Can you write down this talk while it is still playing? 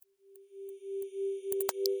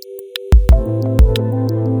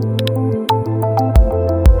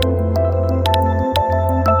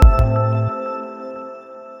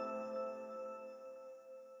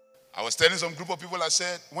then some group of people have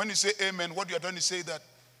said, when you say amen, what you are trying to say that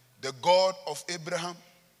the God of Abraham,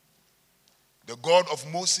 the God of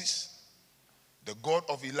Moses, the God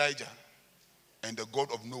of Elijah, and the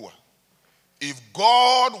God of Noah. If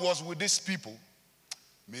God was with these people,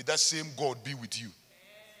 may that same God be with you.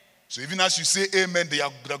 So even as you say amen,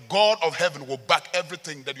 the God of heaven will back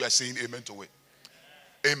everything that you are saying amen to it.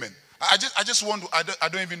 Amen. I just want to, I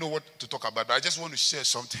don't even know what to talk about, but I just want to share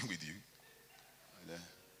something with you.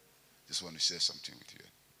 Just want to share something with you.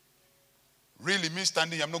 Really, me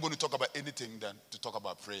standing, I'm not going to talk about anything than to talk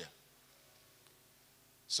about prayer.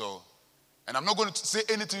 So, and I'm not going to say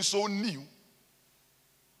anything so new.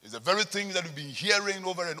 It's the very thing that we've been hearing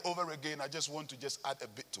over and over again. I just want to just add a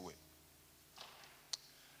bit to it.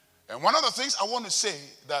 And one of the things I want to say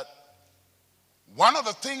that one of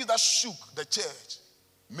the things that shook the church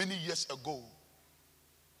many years ago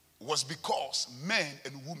was because men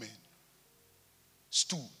and women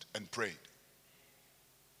stood and prayed.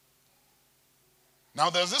 Now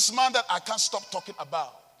there's this man that I can't stop talking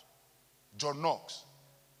about, John Knox.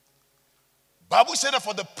 Bible said that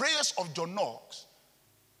for the prayers of John Knox,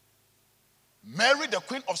 Mary, the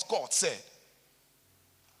Queen of Scots, said,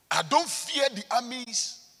 I don't fear the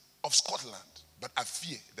armies of Scotland, but I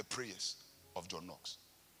fear the prayers of John Knox.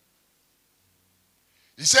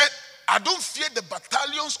 He said, I don't fear the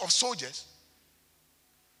battalions of soldiers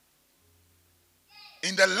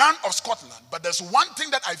in the land of Scotland, but there's one thing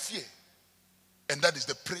that I fear, and that is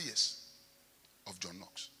the prayers of John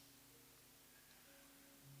Knox.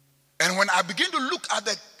 And when I begin to look at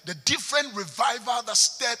the different revival that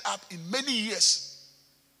stirred up in many years,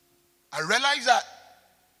 I realized that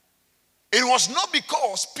it was not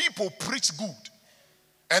because people preached good.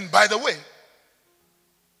 And by the way,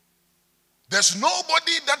 there's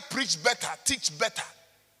nobody that preached better, teach better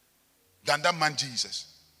than that man Jesus.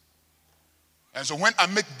 And so when I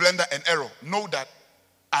make blunder and error, know that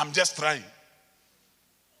I'm just trying.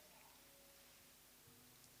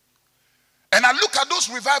 And I look at those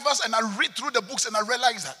revivals and I read through the books and I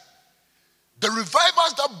realize that the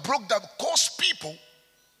revivals that broke, that caused people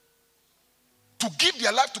to give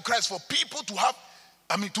their life to Christ, for people to have,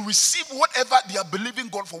 to receive whatever they are believing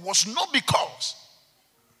God for, was not because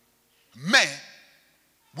men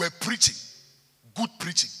were preaching, good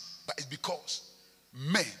preaching, but it's because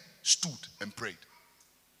men stood and prayed.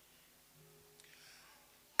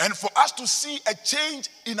 And for us to see a change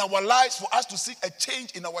in our lives, for us to see a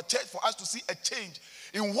change in our church, for us to see a change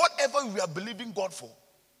in whatever we are believing God for,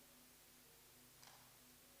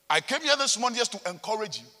 I came here this morning just to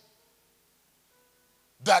encourage you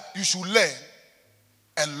that you should learn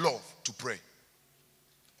and love to pray.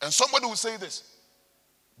 And somebody will say this,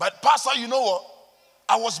 but Pastor, you know what?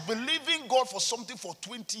 I was believing God for something for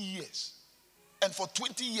 20 years. And for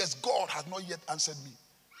 20 years, God has not yet answered me.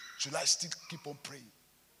 Should I still keep on praying?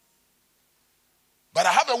 But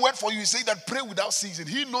I have a word for you. He said that pray without ceasing.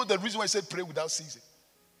 He knows the reason why he said pray without ceasing.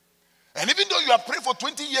 And even though you have prayed for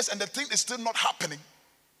 20 years and the thing is still not happening,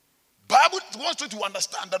 Bible wants you to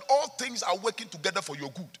understand that all things are working together for your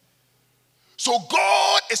good. So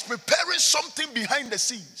God is preparing something behind the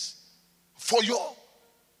scenes for your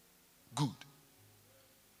good.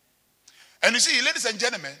 And you see, ladies and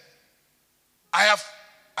gentlemen, I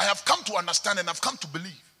have come to understand and I've come to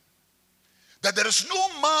believe that there is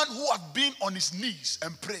no man who has been on his knees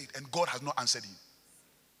and prayed and God has not answered him.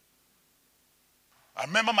 I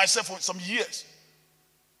remember myself for some years.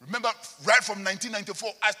 Remember, right from 1994,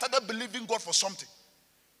 I started believing God for something.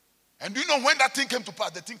 And do you know when that thing came to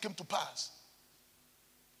pass? The thing came to pass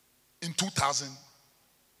in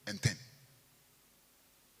 2010.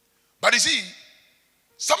 But you see,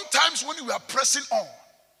 sometimes when we are pressing on,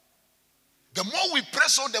 the more we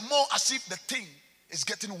press on, the more as if the thing is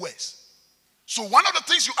getting worse. So one of the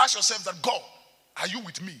things you ask yourself that, God, are you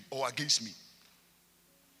with me or against me?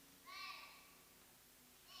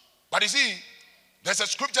 But you see, there's a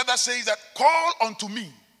scripture that says that call unto me,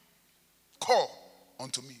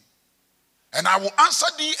 and I will answer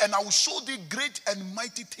thee and I will show thee great and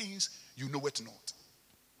mighty things you know it not.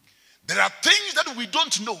 There are things that we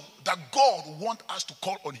don't know that God wants us to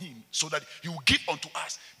call on him so that he will give unto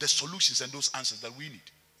us the solutions and those answers that we need.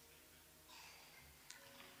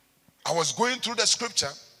 I was going through the scripture.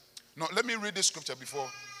 No, let me read this scripture before.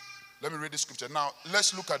 Let me read this scripture. Now,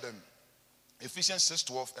 let's look at them. Ephesians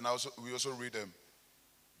 6:12, and we also read them.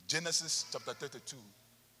 Genesis chapter 32, I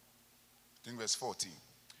think verse 14.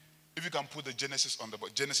 If you can put the Genesis on the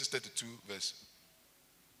board. Genesis 32, verse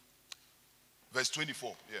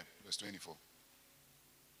 24. Yeah, verse 24.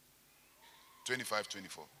 25,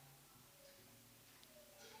 24.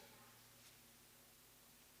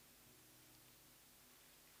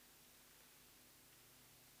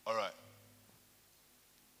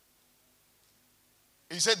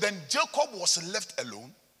 said, then Jacob was left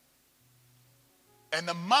alone, and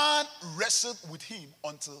a man wrestled with him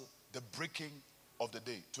until the breaking of the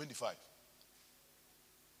day. 25.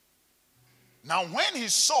 Now when he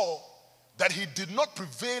saw that he did not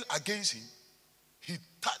prevail against him, he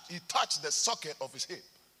touched the socket of his hip,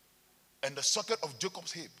 and the socket of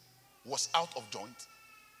Jacob's hip was out of joint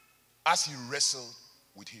as he wrestled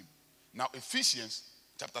with him. Now Ephesians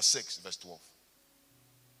chapter 6 verse 12.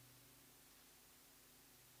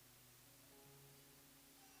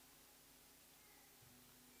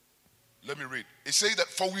 Let me read. It says that,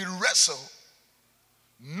 for we wrestle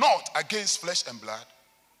not against flesh and blood,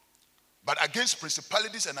 but against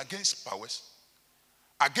principalities and against powers,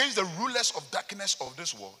 against the rulers of darkness of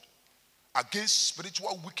this world, against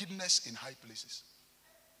spiritual wickedness in high places.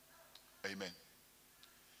 Amen.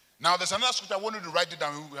 Now there's another scripture. I want you to write it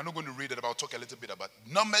down. We're not going to read it, but I'll talk a little bit about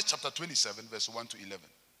Numbers chapter 27 verse 1 to 11.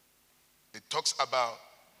 It talks about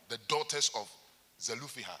the daughters of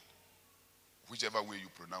Zelophehad, whichever way you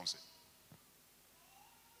pronounce it.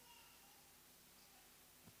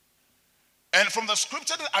 And from the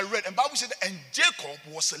scripture that I read, and Bible said, and Jacob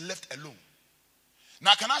was left alone.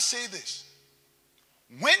 Now, can I say this?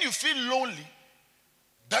 When you feel lonely,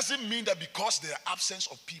 doesn't mean that because there are absence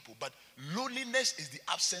of people, but loneliness is the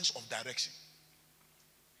absence of direction.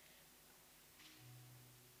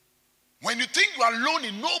 When you think you are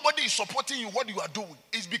lonely, nobody is supporting you, what you are doing,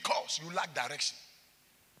 it's because you lack direction.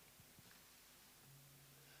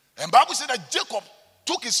 And Bible said that Jacob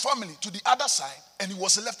took his family to the other side and he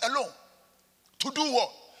was left alone. To do what?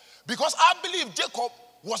 Because I believe Jacob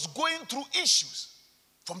was going through issues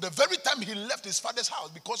from the very time he left his father's house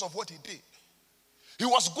because of what he did. He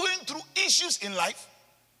was going through issues in life,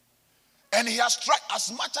 and he has tried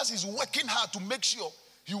as much as he's working hard to make sure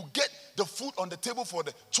he will get the food on the table for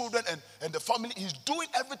the children and the family. He's doing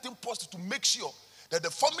everything possible to make sure that the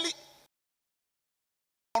family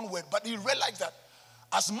onward. But he realized that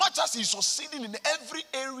as much as he's succeeding in every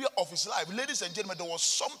area of his life, ladies and gentlemen, there was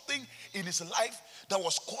something in his life that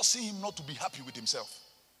was causing him not to be happy with himself.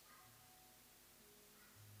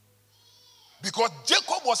 Because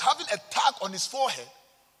Jacob was having a tag on his forehead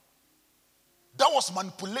that was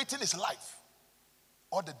manipulating his life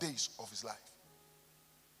all the days of his life.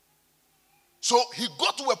 So he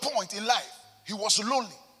got to a point in life, he was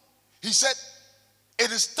lonely. He said,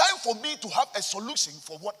 it is time for me to have a solution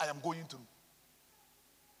for what I am going through.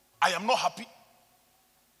 I am not happy.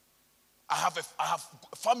 I have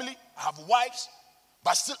a family, I have wives,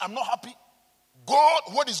 but still I'm not happy. God,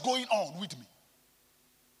 what is going on with me?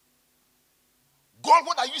 God,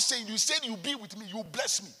 what are you saying? You said you'll be with me, you'll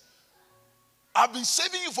bless me. I've been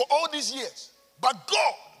saving you for all these years. But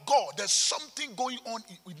God, there's something going on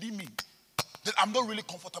within me that I'm not really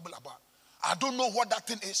comfortable about. I don't know what that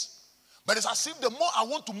thing is. But it's as if the more I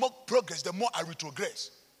want to make progress, the more I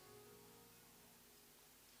retrogress.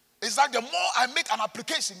 It's like the more I make an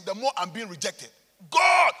application, the more I'm being rejected.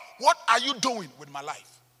 God, what are you doing with my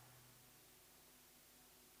life?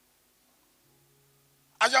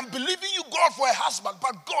 I am believing you, God, for a husband,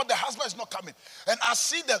 but God, the husband is not coming. And I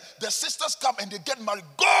see the sisters come and they get married.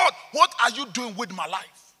 God, what are you doing with my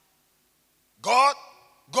life? God,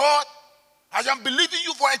 I am believing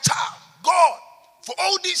you for a child. God, for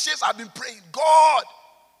all these years I've been praying. God,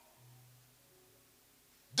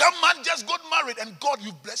 that man just got married and God,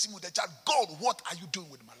 you bless him with a child. God, what are you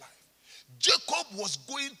doing with my life? Jacob was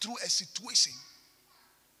going through a situation.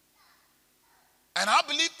 And I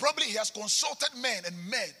believe probably he has consulted men, and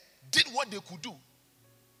men did what they could do,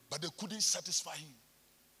 but they couldn't satisfy him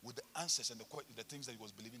with the answers and the things that he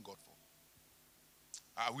was believing God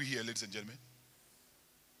for. Are we here, ladies and gentlemen?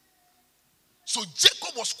 So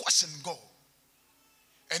Jacob was questioning God.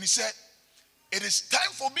 And he said, it is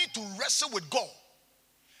time for me to wrestle with God.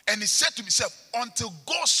 And he said to himself, until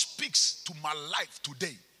God speaks to my life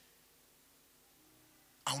today,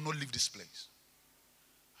 I will not leave this place.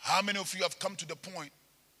 How many of you have come to the point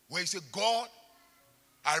where you say, God,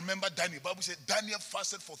 I remember Daniel. The Bible said Daniel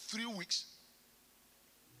fasted for 3 weeks.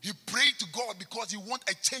 He prayed to God because he wanted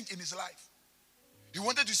a change in his life. He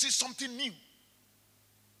wanted to see something new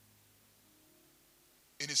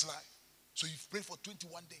in his life. So he prayed for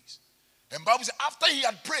 21 days. And the Bible said after he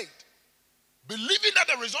had prayed, believing that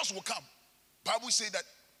the results will come, the Bible said that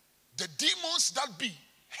the demons that be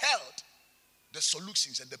held the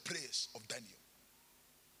solutions and the prayers of Daniel.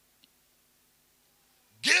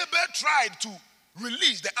 Gabriel tried to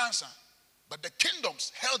release the answer, but the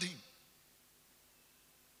kingdoms held him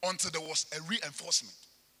until there was a reinforcement.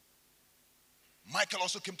 Michael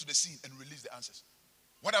also came to the scene and released the answers.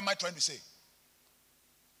 What am I trying to say?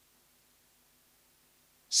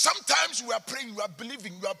 Sometimes we are praying, we are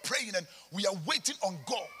believing, we are praying, and we are waiting on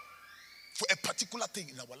God for a particular thing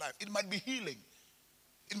in our life. It might be healing.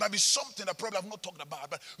 It might be something that probably I've not talked about,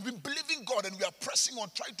 but we've been believing God and we are pressing on,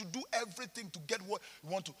 trying to do everything to get what we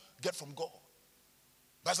want to get from God.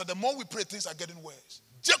 But so the more we pray, things are getting worse.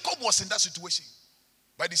 Jacob was in that situation.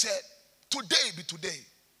 But he said, today be today.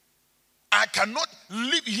 I cannot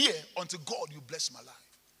live here until God, you bless my life.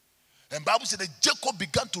 And Bible said that Jacob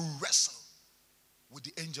began to wrestle with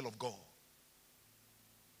the angel of God.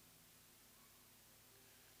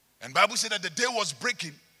 And Bible said that the day was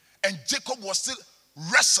breaking and Jacob was still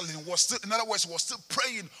wrestling, was still, in other words, was still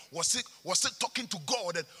praying, was still talking to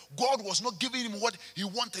God, and God was not giving him what he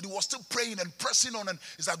wanted. He was still praying and pressing on, and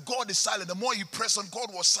it's like God is silent. The more he pressed on, God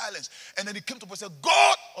was silent. And then he came to us and said,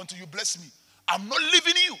 God, until you bless me, I'm not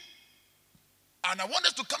leaving you. And I want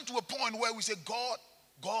us to come to a point where we say, God,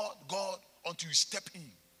 God, God, until you step in,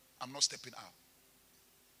 I'm not stepping out.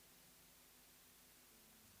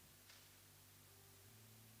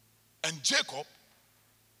 And Jacob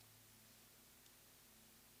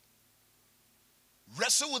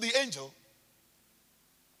wrestled with the angel,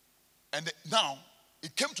 and now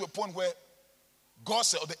it came to a point where God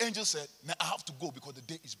said, or the angel said, now I have to go because the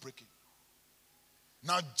day is breaking.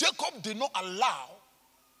 Now Jacob did not allow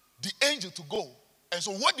the angel to go, and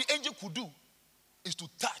so what the angel could do is to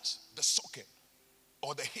touch the socket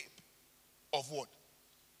or the hip of what?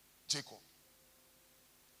 Jacob.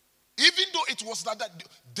 Even though it was like that,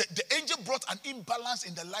 the angel brought an imbalance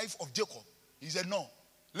in the life of Jacob. He said, no,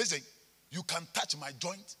 listen, you can touch my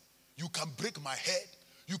joint, you can break my head,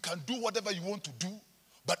 you can do whatever you want to do,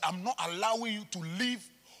 but I'm not allowing you to live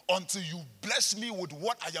until you bless me with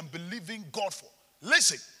what I am believing God for.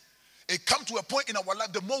 Listen, it comes to a point in our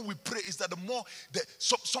life, the more we pray, is that the more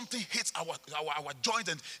something hits our joint,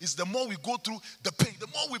 and it's the more we go through the pain. The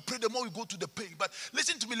more we pray, the more we go through the pain. But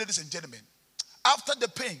listen to me, ladies and gentlemen. After the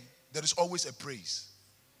pain, there is always a praise.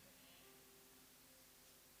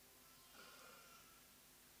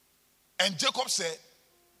 And Jacob said,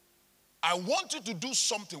 I want you to do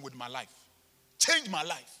something with my life. Change my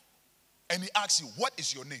life. And he asked you, what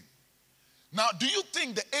is your name? Now, do you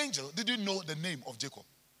think the angel didn't know the name of Jacob?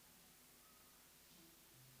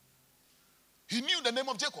 He knew the name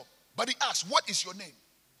of Jacob. But he asked, what is your name?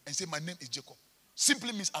 And he said, my name is Jacob.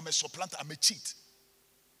 Simply means I'm a supplanter, I'm a cheat.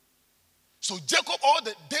 So Jacob, all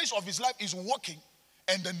the days of his life, is walking,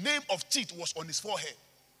 and the name of cheat was on his forehead.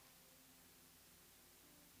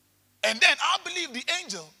 And then I believe the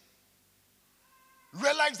angel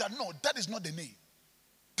realized that no, that is not the name.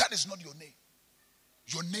 That is not your name.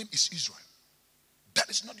 Your name is Israel. That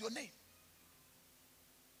is not your name.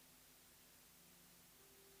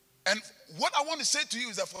 And what I want to say to you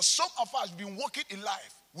is that for some of us, we've been walking in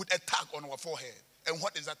life with a tag on our forehead. And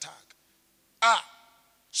what is that tag?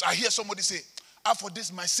 So I hear somebody say, for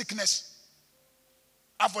this my sickness.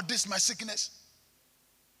 For this my sickness.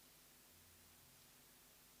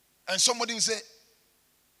 And somebody will say,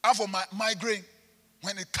 for my migraine.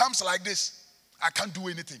 When it comes like this, I can't do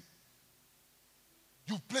anything.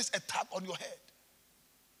 You place a tag on your head.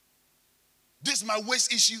 This is my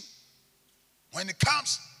waist issue. When it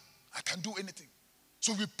comes, I can't do anything.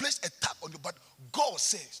 So we place a tag on you. But God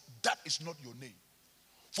says that is not your name.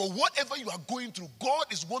 For whatever you are going through, God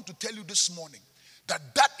is going to tell you this morning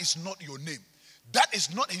that that is not your name. That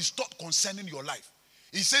is not his thought concerning your life.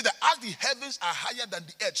 He said that as the heavens are higher than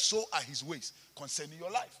the earth, so are his ways concerning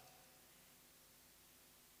your life.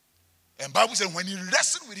 And Bible says when he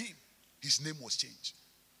wrestled with him, his name was changed.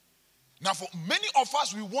 Now for many of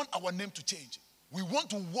us, we want our name to change. We want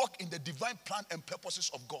to walk in the divine plan and purposes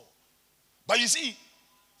of God. But you see,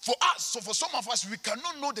 for us, so for some of us, we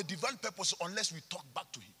cannot know the divine purpose unless we talk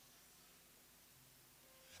back to him.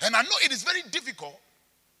 And I know it is very difficult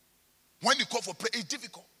when you call for prayer. It's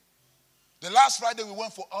difficult. The last Friday we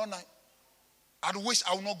went for all night. I wish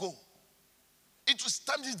I would not go. It was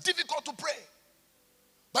times it's difficult to pray.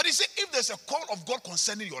 But he said, if there's a call of God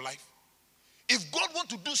concerning your life, if God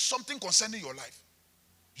wants to do something concerning your life,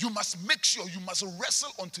 you must make sure, you must wrestle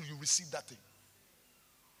until you receive that thing.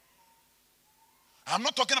 I'm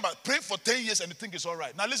not talking about praying for 10 years and you think it's all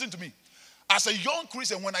right. Now listen to me. As a young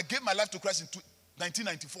Christian, when I gave my life to Christ in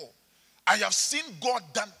 1994, I have seen God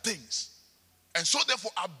done things. And so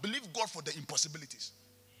therefore, I believe God for the impossibilities.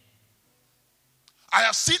 I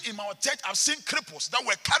have seen in our church, I've seen cripples that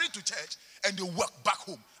were carried to church and they walked back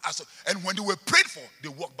home. And when they were prayed for, they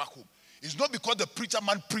walked back home. It's not because the preacher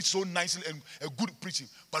man preached so nicely and a good preaching,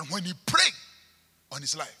 but when he prayed on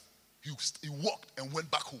his life, he walked and went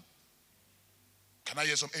back home. Can I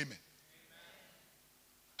hear some amen?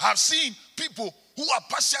 I've seen people who are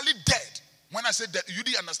partially dead When I say that, you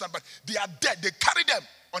didn't understand, but they are dead. They carry them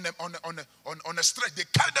on a stretch. They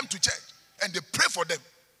carry them to church and they pray for them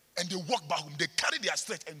and they walk back home. They carry their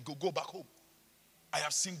stretch and go back home. I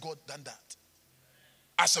have seen God done that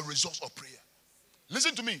as a result of prayer.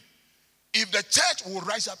 Listen to me. If the church will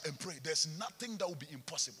rise up and pray, there's nothing that will be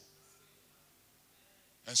impossible.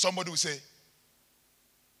 And somebody will say,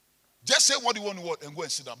 just say what you want and go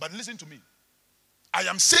and sit down. But listen to me. I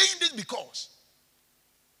am saying this because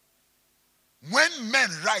when men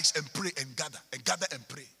rise and pray and gather and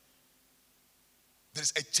pray, there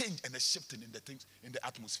is a change and a shifting in the things, in the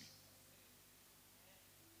atmosphere.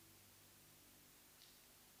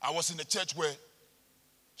 I was in a church where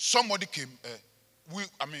somebody came,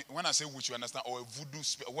 when I say witch, you understand, or a voodoo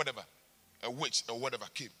spirit, or whatever, a witch or whatever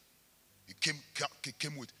came. He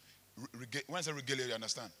came with, when I say regalia, you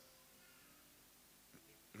understand?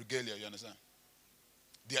 Regalia, you understand?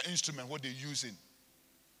 Their instrument, what they using,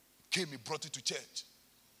 came, he brought it to church.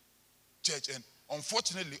 And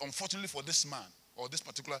unfortunately for this man, or this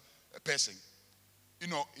particular person, he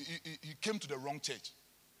came to the wrong church.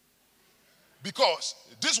 Because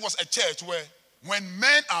this was a church where when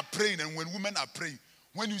men are praying and when women are praying,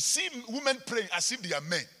 when you see women praying as if they are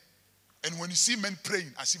men, and when you see men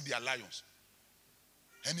praying as if they are lions.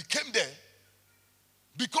 And he came there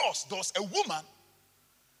because there was a woman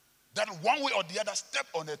that one way or the other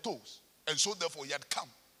stepped on her toes, and so therefore he had come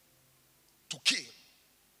to kill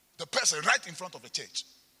the person right in front of the church.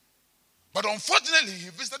 But unfortunately, he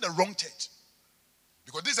visited the wrong church,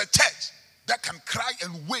 because this is a church that can cry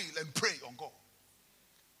and wail and pray on God.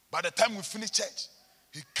 By the time we finished church,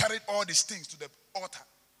 he carried all these things to the altar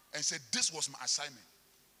and said, this was my assignment,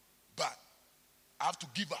 but I have to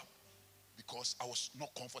give up because I was not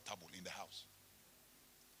comfortable in the house.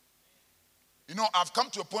 I've come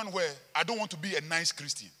to a point where I don't want to be a nice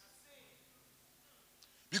Christian.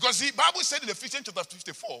 Because the Bible said in Ephesians chapter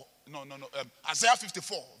 54, Isaiah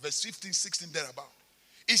 54, verse 15, 16, thereabout.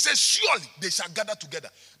 It says, surely they shall gather together.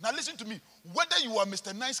 Now listen to me. Whether you are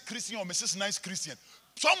Mr. Nice Christian or Mrs. Nice Christian,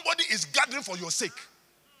 somebody is gathering for your sake.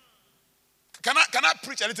 Can I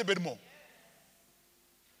preach a little bit more?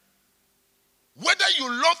 Whether you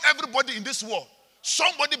love everybody in this world,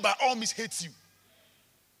 somebody by all means hates you.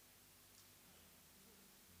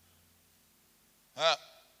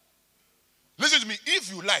 Listen to me.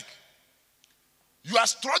 If you like, you are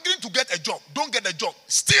struggling to get a job, don't get a job.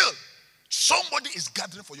 Still, somebody is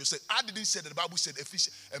gathering for your sake. I didn't say that. The Bible said,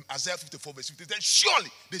 Isaiah 54 verse 15, that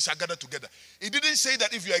surely they shall gather together. It didn't say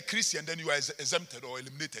that if you are a Christian, then you are exempted or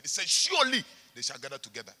eliminated. It said, surely they shall gather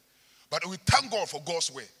together. But we thank God for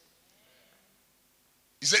God's way.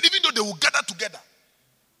 He said, even though they will gather together,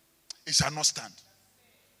 it shall not stand.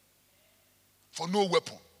 For no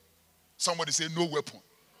weapon. Somebody say, no weapon.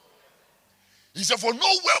 He said, for no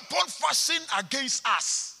weapon fashioned against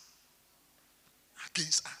us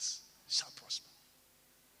shall prosper.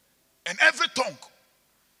 And every tongue.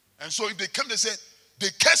 And so if they come, they say, they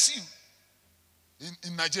curse you.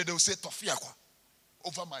 In Nigeria, they will say, Tofiakwa,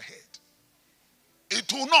 over my head.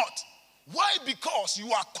 It will not. Why? Because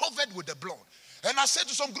you are covered with the blood. And I said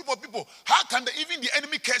to some group of people, how can even the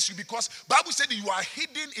enemy curse you? Because Bible said that you are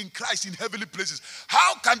hidden in Christ in heavenly places.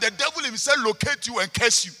 How can the devil himself locate you and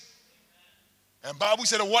curse you? And Bible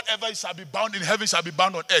said that whatever shall be bound in heaven shall be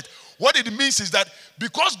bound on earth. What it means is that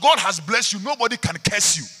because God has blessed you, nobody can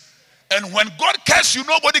curse you. And when God curses you,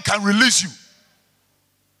 nobody can release you.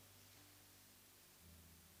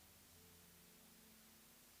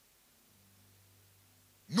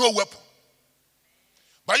 No weapon.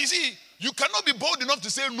 But you see, you cannot be bold enough to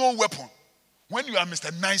say no weapon when you are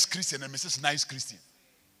Mr. Nice Christian and Mrs. Nice Christian.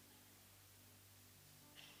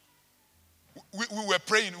 We were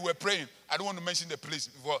praying. I don't want to mention the place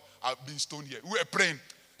before I've been stoned here. We were praying.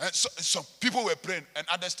 And some people were praying and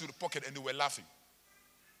others to the pocket and they were laughing.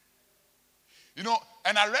 And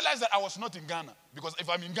I realized that I was not in Ghana. Because if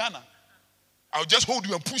I'm in Ghana, I'll just hold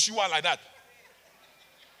you and push you out like that.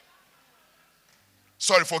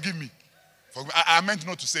 Sorry, forgive me. I meant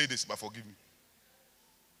not to say this, but forgive me.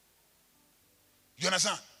 You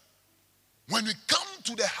understand? When we come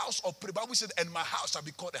to the house of prayer, the Bible said, and my house shall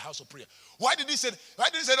be called a house of prayer. Why did he say,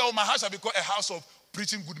 oh, my house shall be called a house of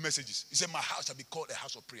preaching good messages? He said, my house shall be called a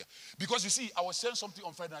house of prayer. Because you see, I was saying something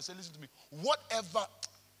on Friday and I said, listen to me, whatever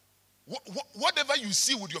you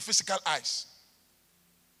see with your physical eyes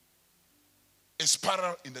is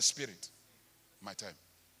parallel in the spirit. My time.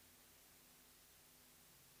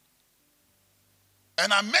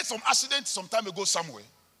 And I met some accident some time ago somewhere.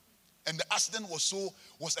 And the accident was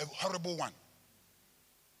a horrible one.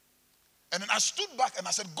 And then I stood back and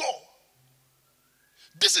I said, God,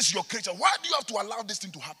 this is your creature. Why do you have to allow this thing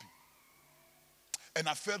to happen? And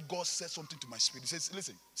I felt God said something to my spirit. He says,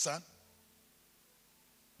 listen, son,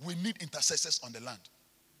 we need intercessors on the land.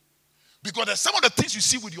 Because there's some of the things you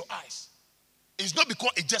see with your eyes. It's not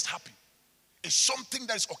because it just happened. It's something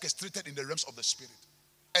that is orchestrated in the realms of the spirit.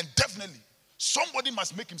 And definitely, somebody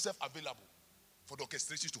must make himself available for the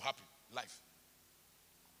orchestrations to happen. Life.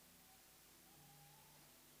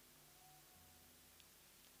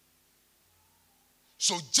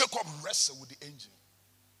 So Jacob wrestled with the angel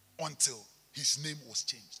until his name was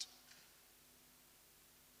changed.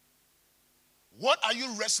 What are you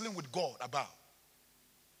wrestling with God about?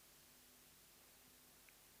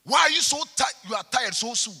 Why are you so tired? You are tired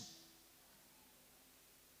so soon.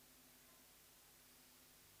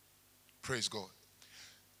 Praise God.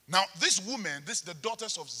 Now, this woman, the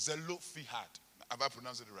daughters of Zelophehad. Have I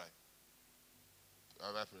pronounced it right?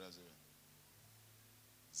 Have I pronounced it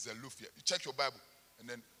right? Zelophehad. You check your Bible and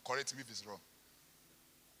then correct me if it's wrong.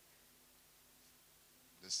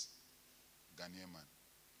 This Ghanaian man.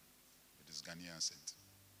 It is Ghanaian accent.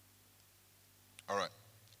 All right.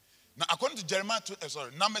 Now, according to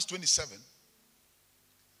Numbers 27,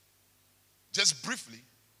 just briefly,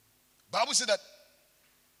 Bible said that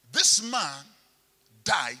this man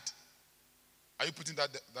died. Are you putting that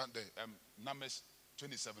there? Numbers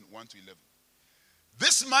 27, 1 to 11.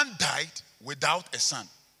 This man died without a son.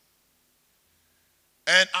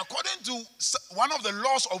 And according to one of the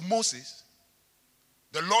laws of Moses,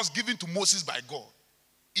 the laws given to Moses by God,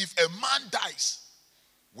 if a man dies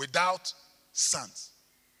without sons,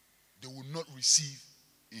 they will not receive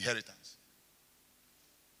inheritance.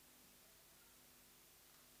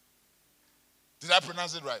 Did I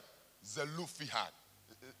pronounce it right? Zelophehad.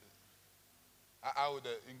 How would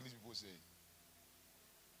the English people say it?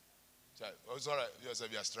 Oh, it's all right. Yes,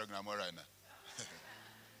 we are struggling. I'm all right now.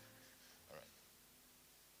 All right.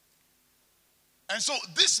 And so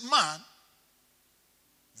this man,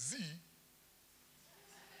 Z,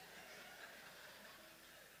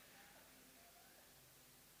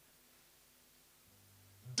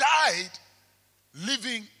 died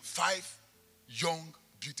leaving 5 young,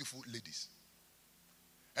 beautiful ladies.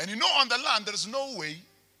 And you know, on the land, there is no way,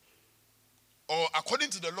 or according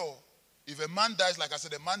to the law, if a man dies, like I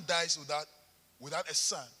said, a man dies without a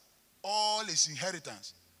son, all his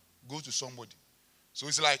inheritance goes to somebody. So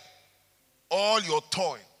it's like all your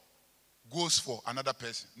toil goes for another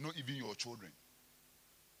person, not even your children.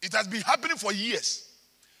 It has been happening for years.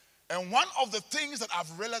 And one of the things that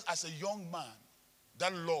I've realized as a young man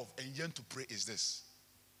that love and yearn to pray is this.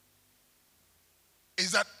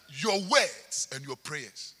 Is that your words and your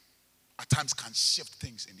prayers at times can shift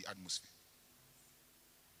things in the atmosphere.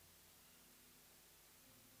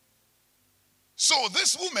 So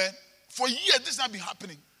this woman, for years this has been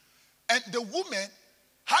happening. And the woman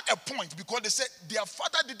had a point because they said their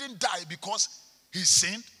father didn't die because he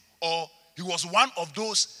sinned or he was one of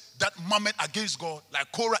those that murmured against God,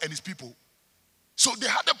 like Korah and his people. So they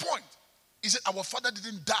had a point. He said our father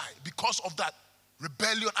didn't die because of that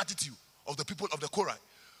rebellion attitude of the people of the Korah.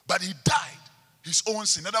 But he died his own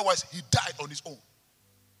sin. Otherwise, he died on his own.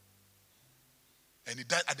 And he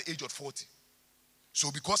died at the age of 40.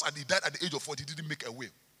 So because he died at the age of 40, he didn't make a will.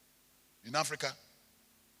 In Africa,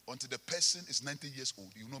 until the person is 90 years old,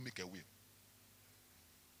 you will not make a will.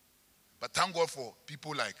 But thank God for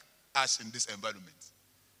people like us in this environment.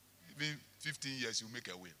 Even 15 years, you make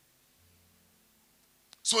a will.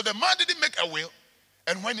 So the man didn't make a will,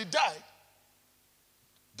 and when he died,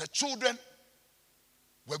 the children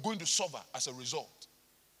were going to suffer as a result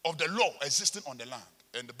of the law existing on the land.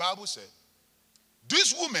 And the Bible said,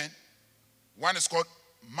 this woman, one is called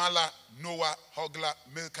Mala, Noah, Hogla,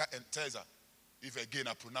 Milcah, and Tirzah, if again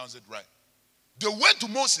I pronounce it right. They went to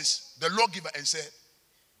Moses, the lawgiver, and said,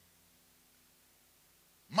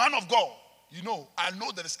 man of God, you know, I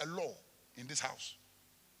know there is a law in this house.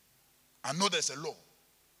 I know there's a law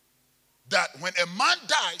that when a man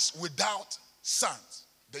dies without sons,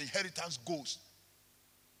 the inheritance goes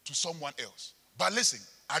to someone else. But listen,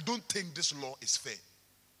 I don't think this law is fair.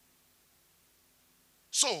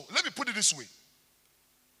 So let me put it this way.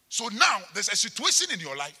 So now there's a situation in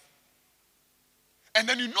your life, and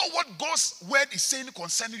then you know what God's word is saying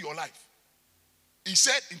concerning your life. He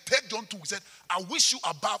said in 3 John 2, he said, I wish you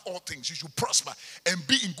above all things you should prosper and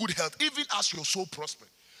be in good health, even as your soul prosper.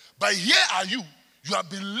 But here are you have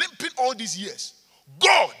been limping all these years.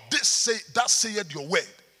 God, that saith your word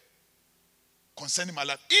concerning my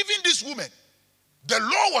life. Even this woman, the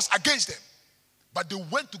law was against them, but they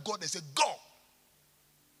went to God and said, God.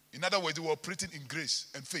 In other words, they were operating in grace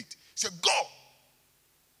and faith. He said, God,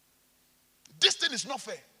 this thing is not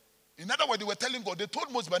fair. In other words, they were telling God. They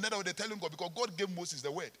told Moses, but in other words, they're telling God because God gave Moses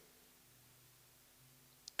the word.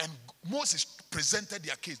 And Moses presented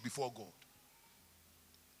their case before God.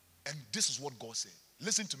 And this is what God said.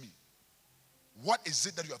 Listen to me. What is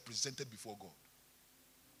it that you have presented before God?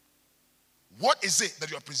 What is it that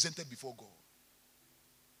you have presented before God?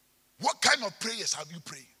 What kind of prayers have you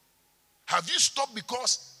prayed? Have you stopped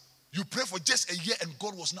because you prayed for just a year and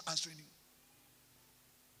God was not answering you?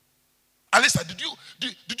 Alyssa, did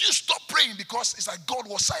you stop praying because it's like God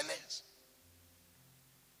was silent?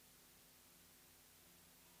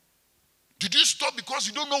 Did you stop because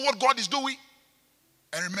you don't know what God is doing?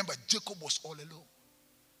 And remember, Jacob was all alone.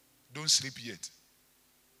 Don't sleep yet.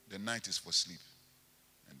 The night is for sleep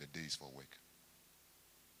and the day is for work.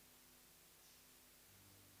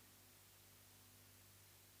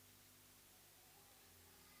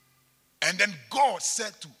 And then God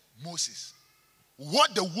said to Moses,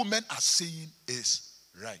 what the women are saying is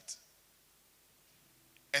right.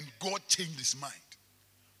 And God changed his mind.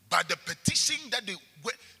 But the petition that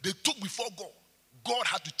they took before God, God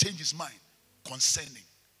had to change his mind concerning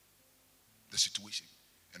the situation.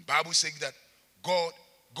 And Bible says that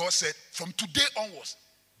God said, from today onwards,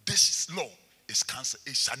 this law is cancelled.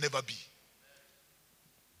 It shall never be.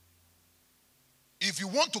 If you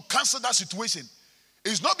want to cancel that situation,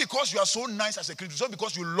 it's not because you are so nice as a Christian. It's not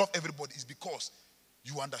because you love everybody. It's because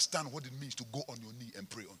you understand what it means to go on your knee and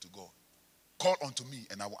pray unto God. Call unto me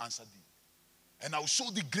and I will answer thee. And I will show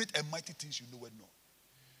thee great and mighty things you know and not.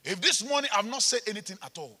 If this morning I've not said anything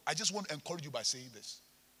at all, I just want to encourage you by saying this.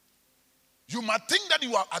 You might think that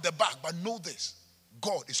you are at the back, but know this.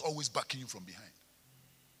 God is always backing you from behind.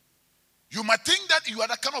 You might think that you are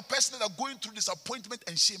the kind of person that are going through disappointment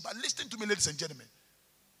and shame. But listen to me, ladies and gentlemen.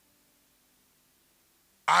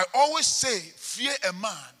 I always say, fear a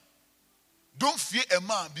man. Don't fear a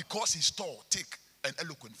man because he's tall, thick, and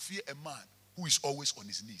eloquent. Fear a man who is always on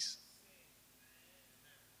his knees.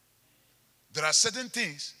 There are certain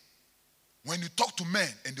things, when you talk to men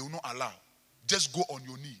and they will not allow, just go on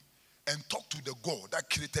your knee and talk to the God that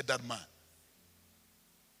created that man.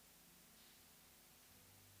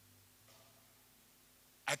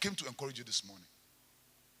 I came to encourage you this morning.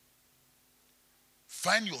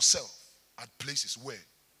 Find yourself at places where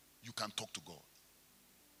you can talk to God.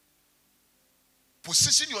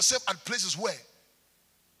 Position yourself at places where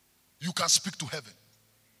you can speak to heaven.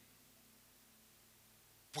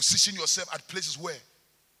 Position yourself at places where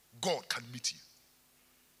God can meet you.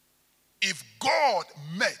 If God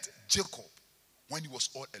met Jacob when he was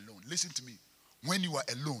all alone, listen to me. When you are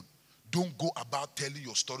alone, don't go about telling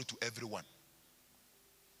your story to everyone.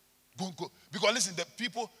 Don't go. Because listen, the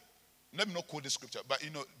people, let me not quote the scripture, but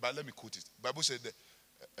let me quote it. The Bible said that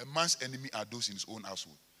a man's enemy are those in his own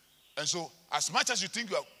household. And so, as much as you think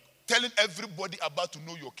you are telling everybody about to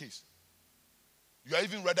know your case, you are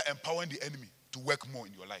even rather empowering the enemy to work more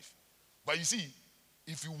in your life. But you see,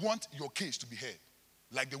 if you want your case to be heard,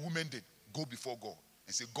 like the woman did, go before God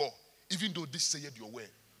and say, God, even though this saith your word,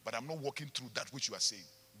 but I'm not walking through that which you are saying,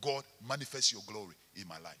 God, manifest your glory in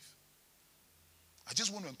my life. I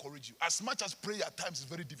just want to encourage you. As much as prayer at times is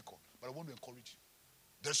very difficult, but I want to encourage you.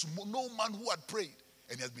 There's no man who had prayed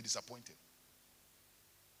and he has been disappointed.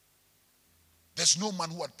 There's no man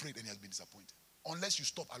who had prayed and he has been disappointed. Unless you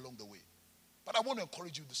stop along the way. But I want to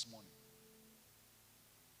encourage you this morning.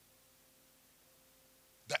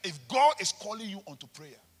 That if God is calling you onto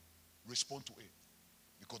prayer, respond to it.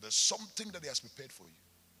 Because there's something that he has prepared for you.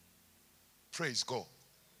 Praise God.